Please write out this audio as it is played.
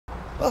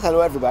Well,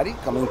 hello everybody,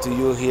 coming to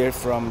you here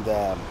from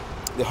the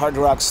Hard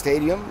Rock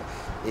Stadium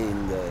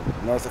in the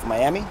north of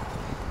Miami.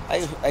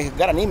 I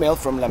got an email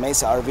from La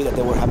Mesa RV that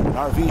they were having an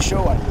RV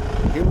show, and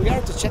here we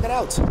are to check it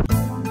out.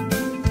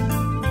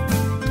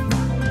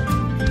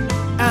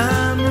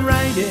 I'm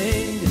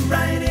riding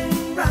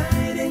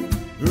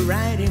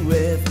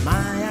with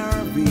my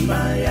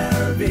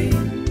RV,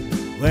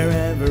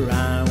 wherever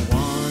I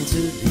want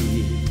to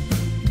be,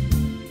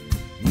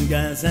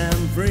 'cause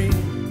I'm free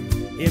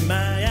in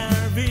my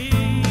RV.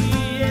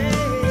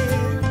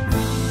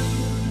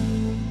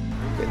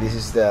 Okay, this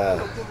is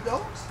the...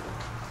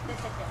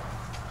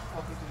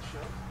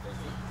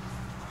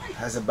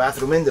 has a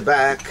bathroom in the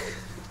back.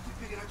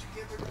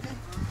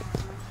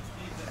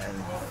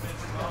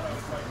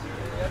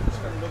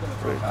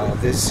 And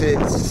this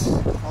is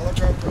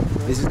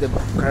the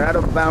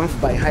Carrado Banff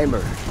by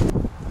Hymer.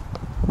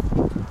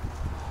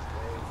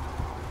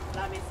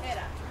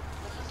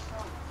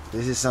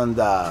 This is on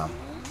the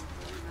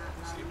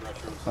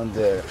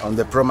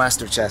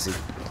ProMaster chassis.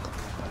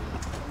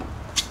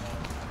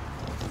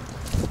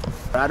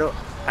 Carrado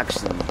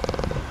Action.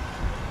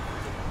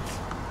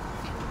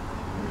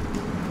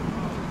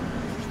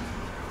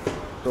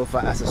 Sofa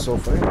as a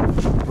sofa,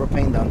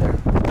 propane down there,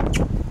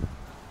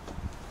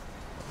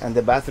 and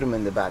the bathroom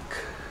in the back.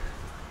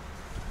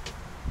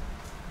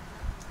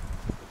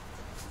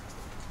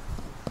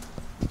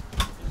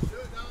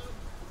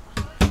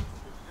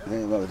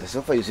 Well, the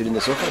sofa, you sit in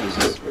the sofa. This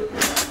is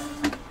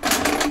a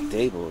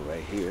table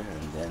right here,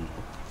 and then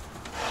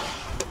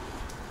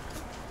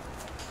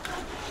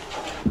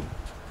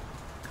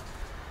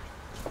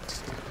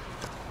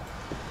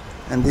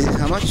this is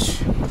how much?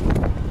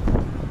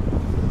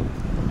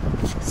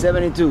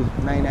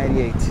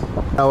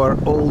 $72,998. Our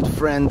old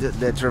friend,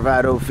 the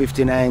Travado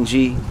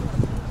 59G.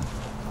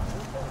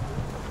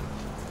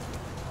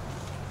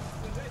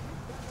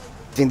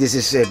 I think this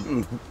is a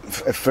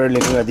fairly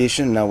new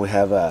addition. Now we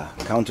have a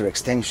counter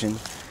extension,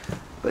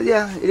 but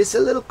yeah, it is a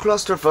little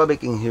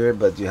claustrophobic in here.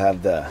 But you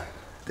have the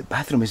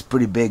bathroom is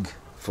pretty big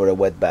for a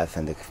wet bath,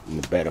 and the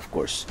bed, of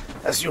course,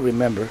 as you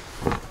remember.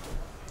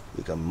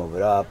 We can move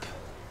it up.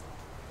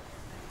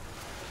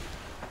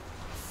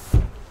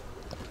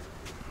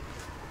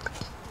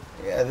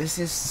 Yeah, this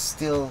is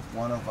still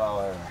one of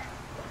our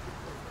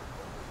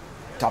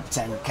top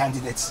 10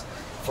 candidates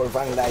for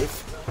van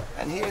life.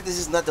 And here, this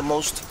is not the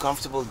most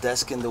comfortable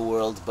desk in the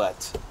world,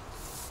 but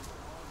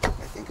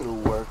I think it'll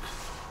work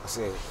as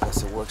a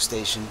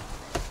workstation.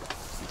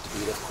 Need to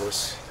be it, of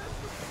course.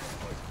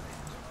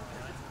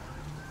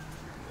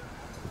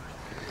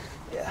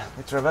 Yeah,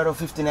 the Travado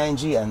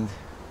 59G, and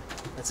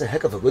that's a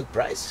heck of a good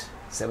price.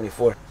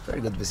 74.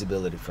 Very good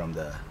visibility from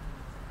the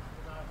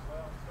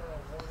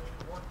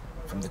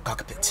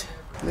cockpit.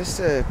 This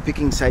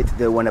picking site,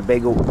 the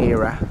Winnebago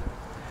era,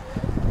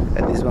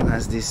 and this one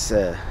has this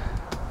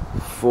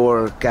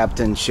 4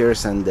 captain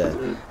chairs and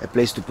a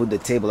place to put the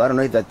table. I don't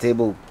know if that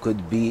table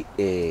could be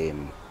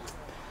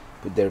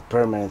put there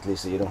permanently,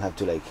 so you don't have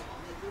to like.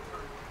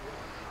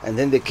 And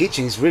then the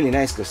kitchen is really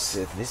nice because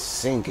this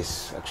sink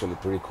is actually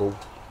pretty cool,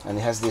 and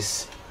it has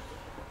this.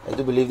 I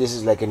do believe this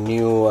is like a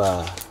new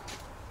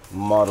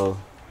model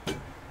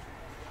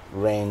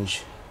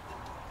range.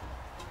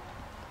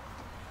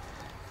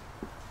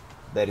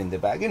 Bed in the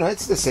back, you know,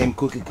 it's the same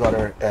cookie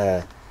cutter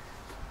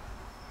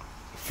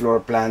floor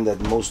plan that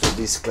most of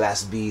these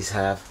Class Bs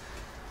have.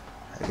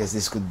 I guess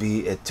this could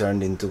be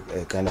turned into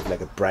a kind of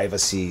like a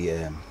privacy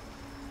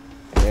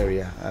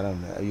area. I don't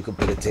know. You could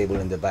put a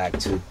table in the back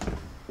too.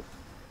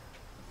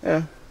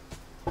 Yeah,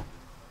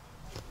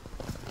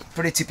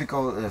 pretty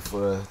typical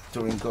for a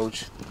touring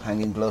coach.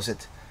 Hanging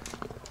closet.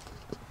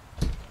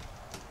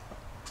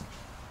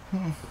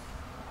 I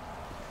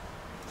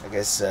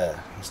guess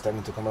I'm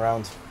starting to come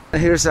around.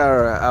 Here's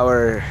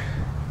our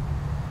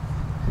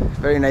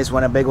very nice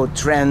Winnebago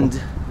Trend.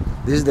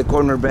 This is the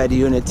corner bed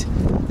unit.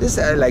 This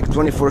is like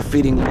 24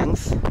 feet in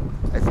length,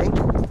 I think.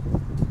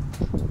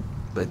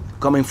 But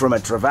coming from a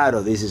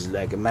Travado, this is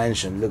like a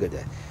mansion. Look at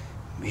that.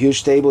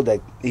 Huge table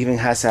that even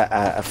has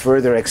a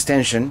further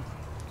extension.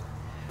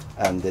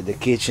 And the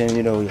kitchen,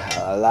 you know,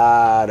 a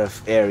lot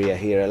of area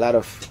here. A lot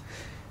of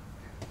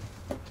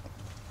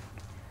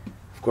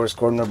course,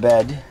 corner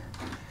bed.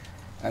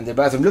 And the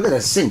bathroom, look at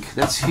that sink,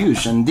 that's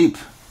huge and deep.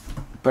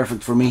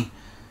 Perfect for me.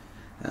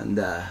 And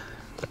the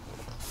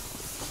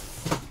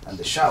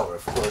shower,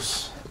 of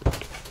course,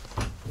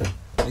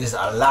 is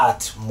a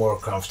lot more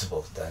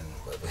comfortable than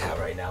what we have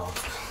right now.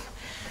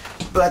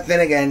 But then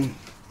again,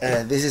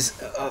 this is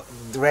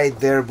right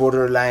there,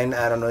 borderline.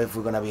 I don't know if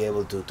we're gonna be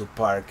able to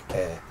park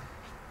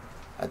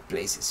at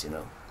places, you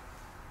know.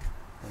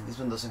 And this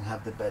one doesn't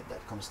have the bed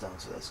that comes down,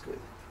 so that's good.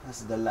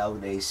 That's the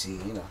loud AC,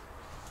 you know.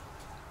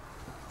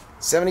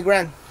 70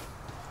 grand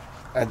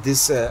at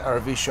this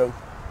RV show.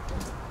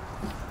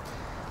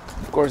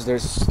 Of course,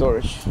 there's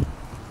storage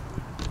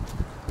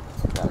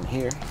down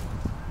here.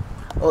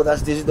 Oh,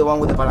 this is the one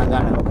with the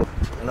palangana. Okay,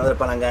 another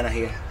palangana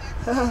here.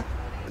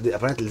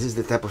 Apparently, this is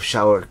the type of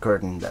shower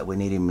curtain that we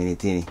need in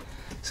Minitini,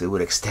 so it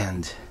would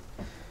extend.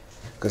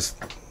 because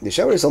the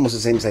shower is almost the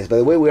same size. By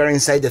the way, we are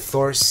inside the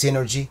Thor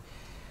Synergy.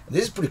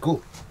 This is pretty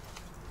cool.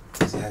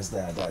 It has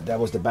that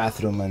was the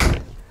bathroom, and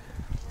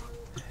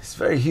it's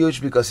very huge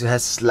because it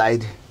has a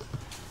slide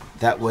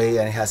that way,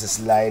 and it has a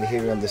slide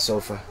here on the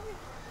sofa,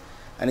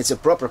 and it's a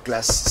proper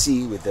Class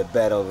C with the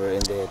bed over in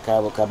the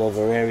cab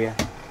over area.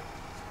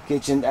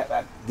 Kitchen.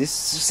 This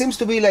seems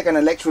to be like an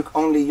electric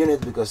only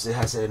unit because it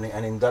has an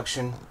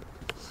induction,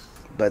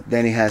 but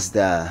then it has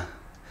the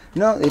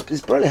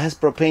it probably has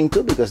propane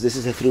too, because this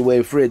is a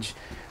 3-way fridge.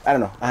 I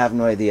don't know, I have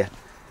no idea,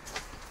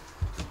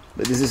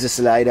 but this is a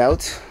slide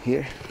out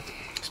here.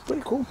 It's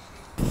pretty cool.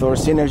 Thor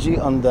Synergy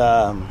on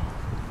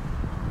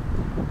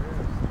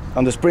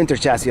the Sprinter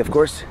chassis, of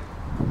course,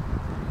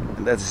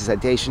 and that's a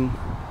citation.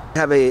 We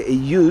have a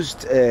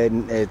used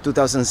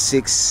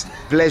 2006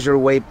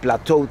 Pleasureway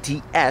Plateau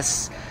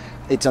TS.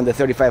 It's on the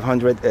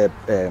 3500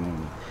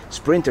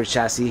 Sprinter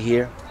chassis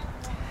here,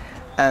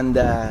 and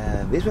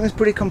this one is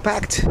pretty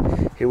compact.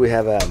 Here we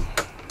have a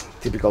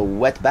typical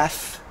wet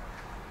bath,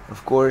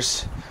 of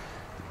course,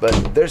 but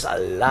there's a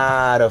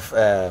lot of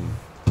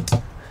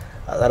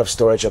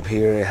storage up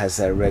here. It has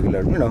a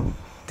regular,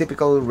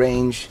 typical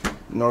range,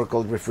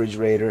 Norcold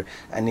refrigerator,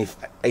 and if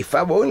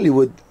I only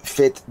would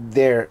fit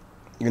there,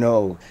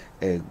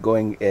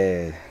 going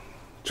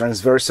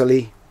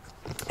transversely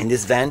in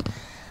this van,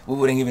 we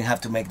wouldn't even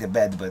have to make the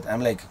bed. But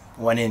I'm like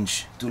 1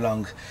 inch too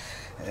long.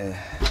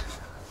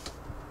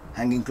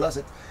 Hanging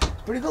closet.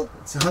 It's pretty cool.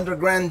 It's 100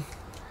 grand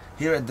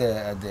here at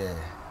the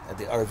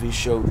RV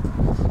show,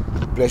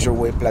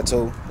 Pleasureway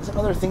Plateau. There's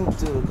another thing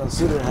to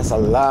consider. It has a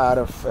lot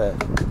of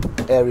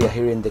area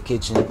here in the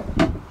kitchen,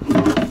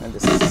 and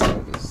this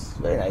is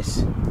very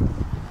nice.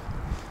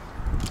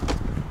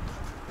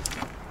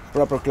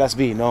 Proper Class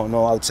B,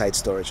 no outside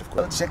storage, of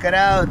course. Check it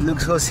out,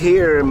 look who's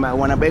here, my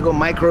Winnebago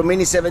Micro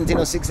Mini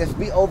 1706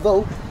 FB,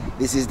 although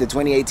this is the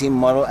 2018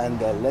 model,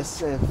 and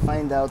let's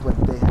find out what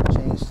they have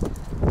changed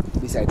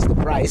besides the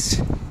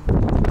price.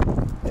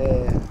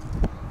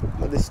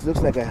 Well, this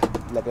looks like a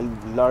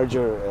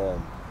larger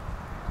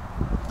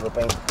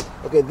propane.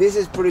 Okay, this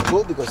is pretty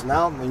cool because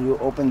now when you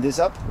open this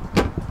up,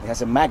 it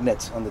has a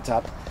magnet on the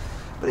top.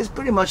 But it's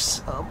pretty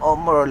much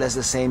more or less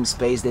the same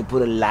space. They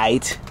put a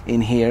light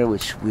in here,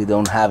 which we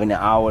don't have in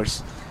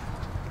ours.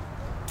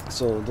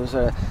 So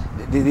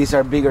these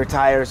are bigger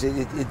tires.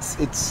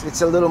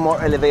 It's a little more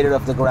elevated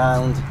off the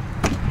ground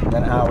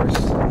than ours.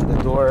 The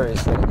door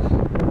is like,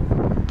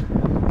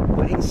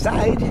 but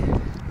inside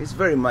it's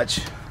very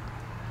much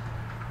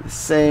the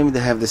same. They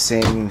have the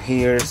same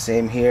here,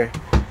 same here.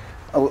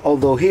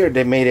 Although here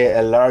they made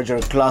a larger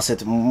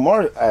closet,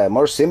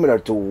 more similar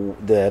to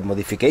the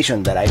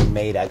modification that I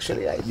made.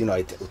 Actually, I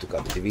took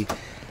out the TV.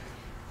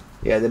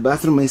 Yeah, the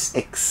bathroom is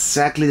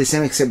exactly the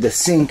same, except the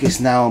sink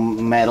is now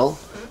metal.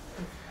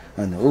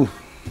 And ooh,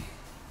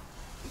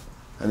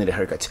 I need a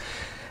haircut.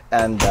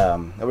 And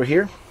over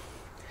here,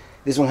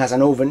 this one has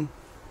an oven.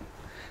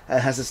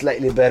 It has a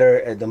slightly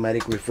better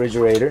domestic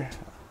refrigerator,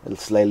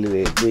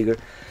 slightly bigger.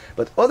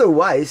 But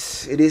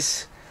otherwise, it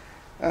is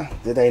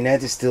the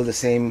dinette is still the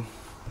same.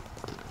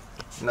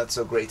 Not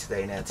so great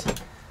dinette.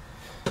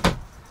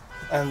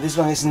 And this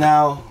one is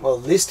now, well,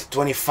 list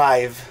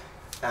 25,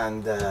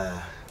 and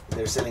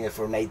they're selling it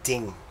for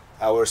 19.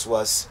 Ours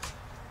was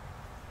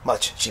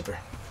much cheaper.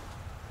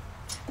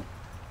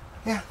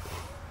 Yeah,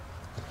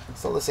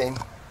 it's all the same.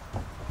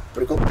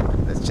 Pretty cool.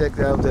 Let's check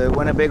out the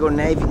Winnebago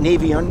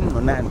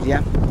Navion.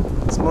 Yeah,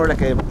 it's more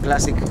like a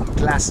classic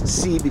Class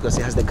C because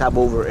it has the cab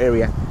over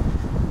area.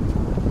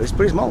 It's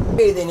pretty small.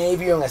 Okay, the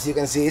Navion, as you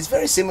can see, it's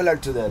very similar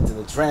to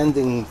the trend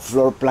in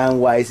floor plan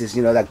wise. Is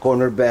that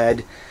corner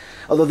bed,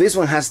 although this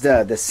one has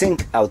the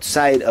sink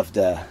outside of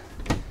the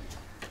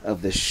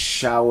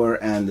shower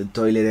and the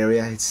toilet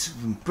area. It's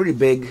pretty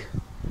big.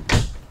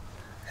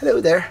 Hello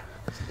there,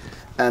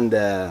 and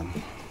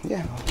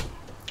yeah,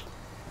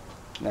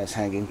 nice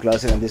hanging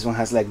closet. And this one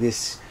has like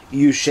this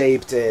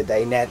U-shaped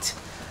dinette,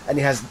 and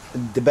it has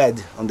the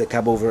bed on the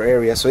cab over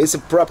area. So it's a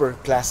proper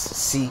Class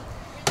C.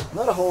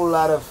 Not a whole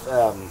lot of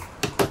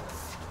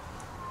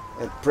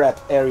prep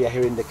area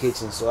here in the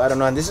kitchen, so I don't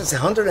know. And this is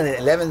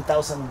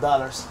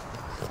 $111,000,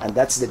 and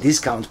that's the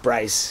discount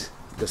price.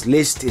 Because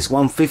list is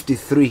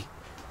 $153,000.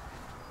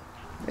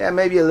 Yeah,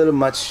 maybe a little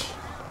much.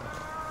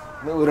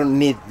 Maybe we don't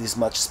need this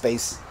much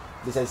space.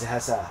 Besides, it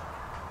has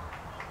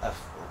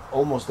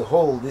almost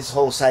this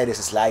whole side is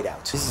a slide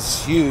out. This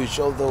is huge,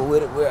 although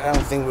I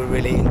don't think we're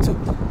really into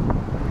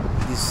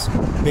these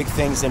big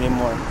things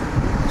anymore.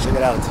 Check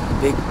it out,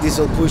 big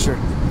diesel pusher.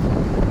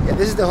 Yeah,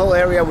 this is the whole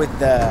area with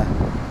the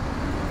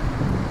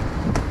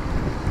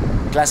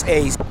Class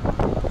A's.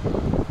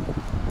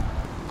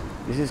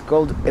 This is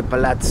called a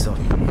Palazzo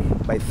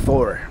by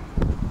Thor.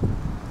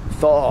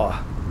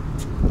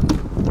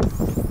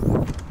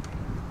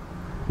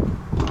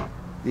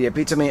 The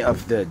epitome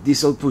of the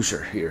diesel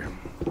pusher here.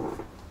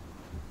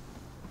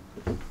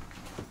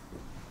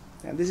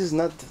 And this is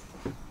not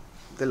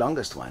the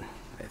longest one,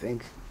 I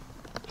think.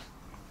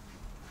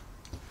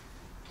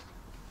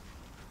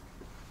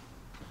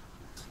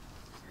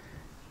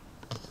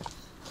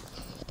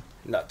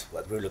 not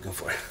what we're looking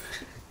for.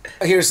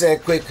 Here's a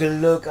quick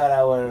look at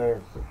our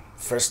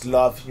first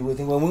love. You would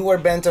think when we were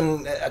bent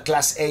on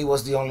Class A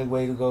was the only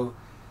way to go.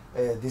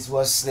 This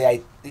was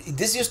the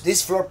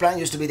this floor plan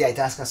used to be the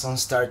Itasca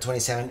Sunstar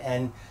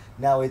 27N.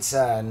 Now it's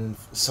a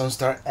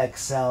Sunstar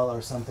XL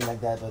or something like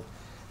that. But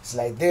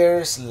slide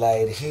there,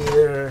 slide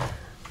here.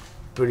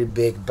 Pretty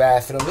big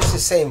bathroom. This is the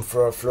same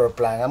for a floor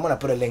plan. I'm gonna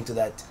put a link to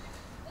that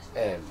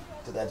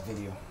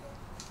video.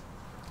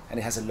 And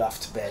it has a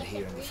loft bed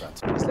here in the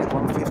front. It's like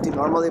 $150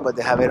 normally, but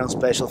they have it on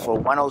special for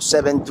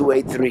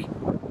 $107,283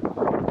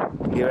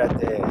 here at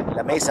the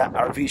La Mesa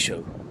RV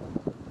show.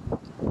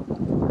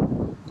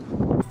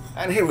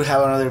 And here we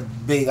have another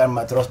big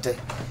Armatroste.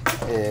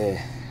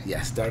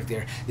 Yes, dark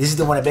there. This is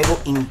the Winnebago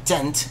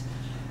Intent,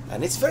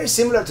 and it's very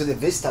similar to the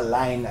Vista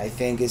line. I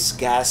think it's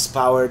gas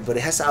powered, but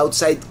it has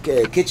outside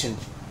kitchen.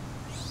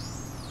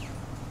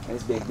 And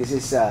it's big. This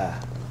is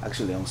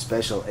actually on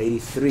special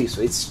 83, so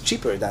it's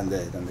cheaper than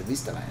the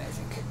Vista line, I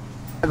think.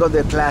 I got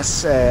the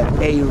Class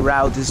A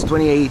route. This is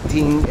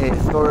 2018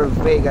 Thor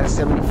Vega,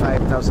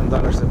 $75,000, a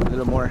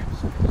little more.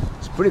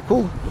 It's pretty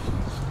cool.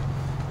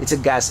 It's a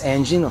gas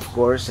engine, of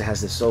course. It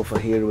has the sofa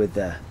here with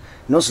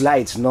no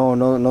slides,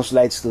 no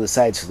slides to the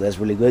sides, so that's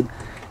really good.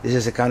 This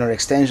is a counter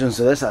extension,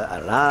 so there's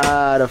a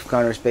lot of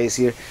counter space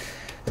here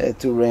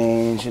to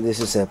range. This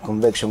is a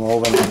convection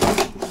oven.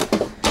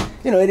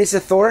 You know, it is a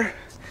Thor,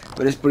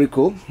 but it's pretty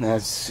cool.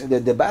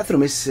 The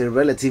bathroom is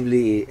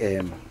relatively,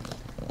 you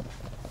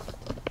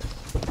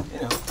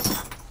know,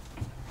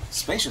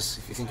 spacious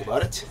if you think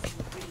about it.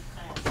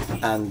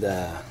 And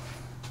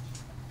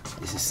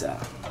this is a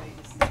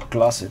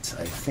closet,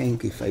 I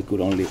think, if I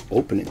could only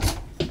open it.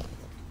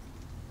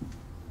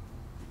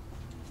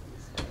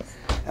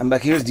 And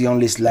back here is the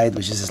only slide,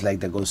 which is a slide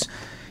that goes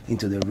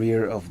into the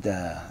rear of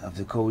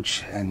the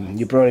coach, and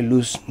you probably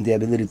lose the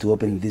ability to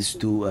open these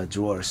two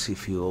drawers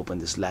if you open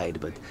the slide,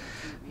 but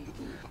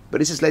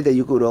it's a slide that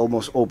you could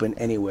almost open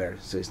anywhere,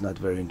 so it's not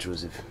very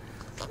intrusive.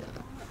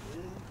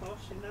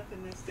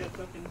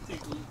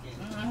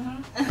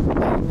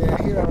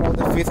 And here are all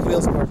the fifth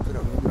wheels, but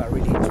I'm not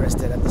really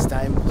interested at this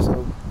time.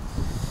 So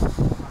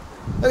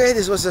okay,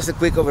 this was just a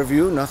quick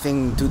overview,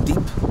 nothing too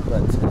deep,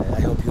 but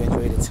I hope you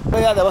enjoyed it.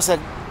 But yeah, that was a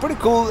pretty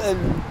cool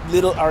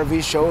little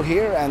RV show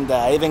here, and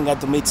I even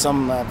got to meet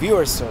some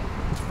viewers, so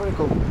it's pretty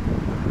cool.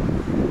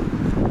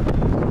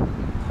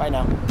 Bye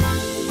now.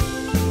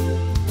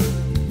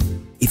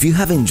 If you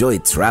have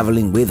enjoyed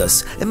traveling with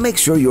us, make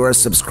sure you are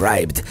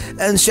subscribed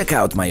and check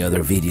out my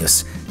other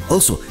videos.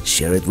 Also,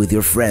 share it with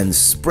your friends,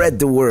 spread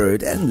the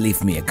word, and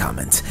leave me a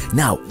comment.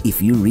 Now, if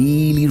you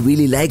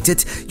really liked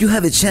it, you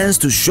have a chance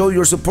to show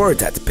your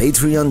support at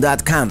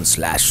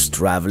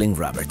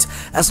patreon.com/travelingrobert.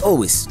 As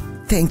always,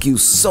 thank you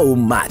so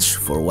much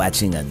for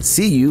watching, and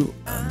see you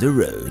on the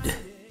road.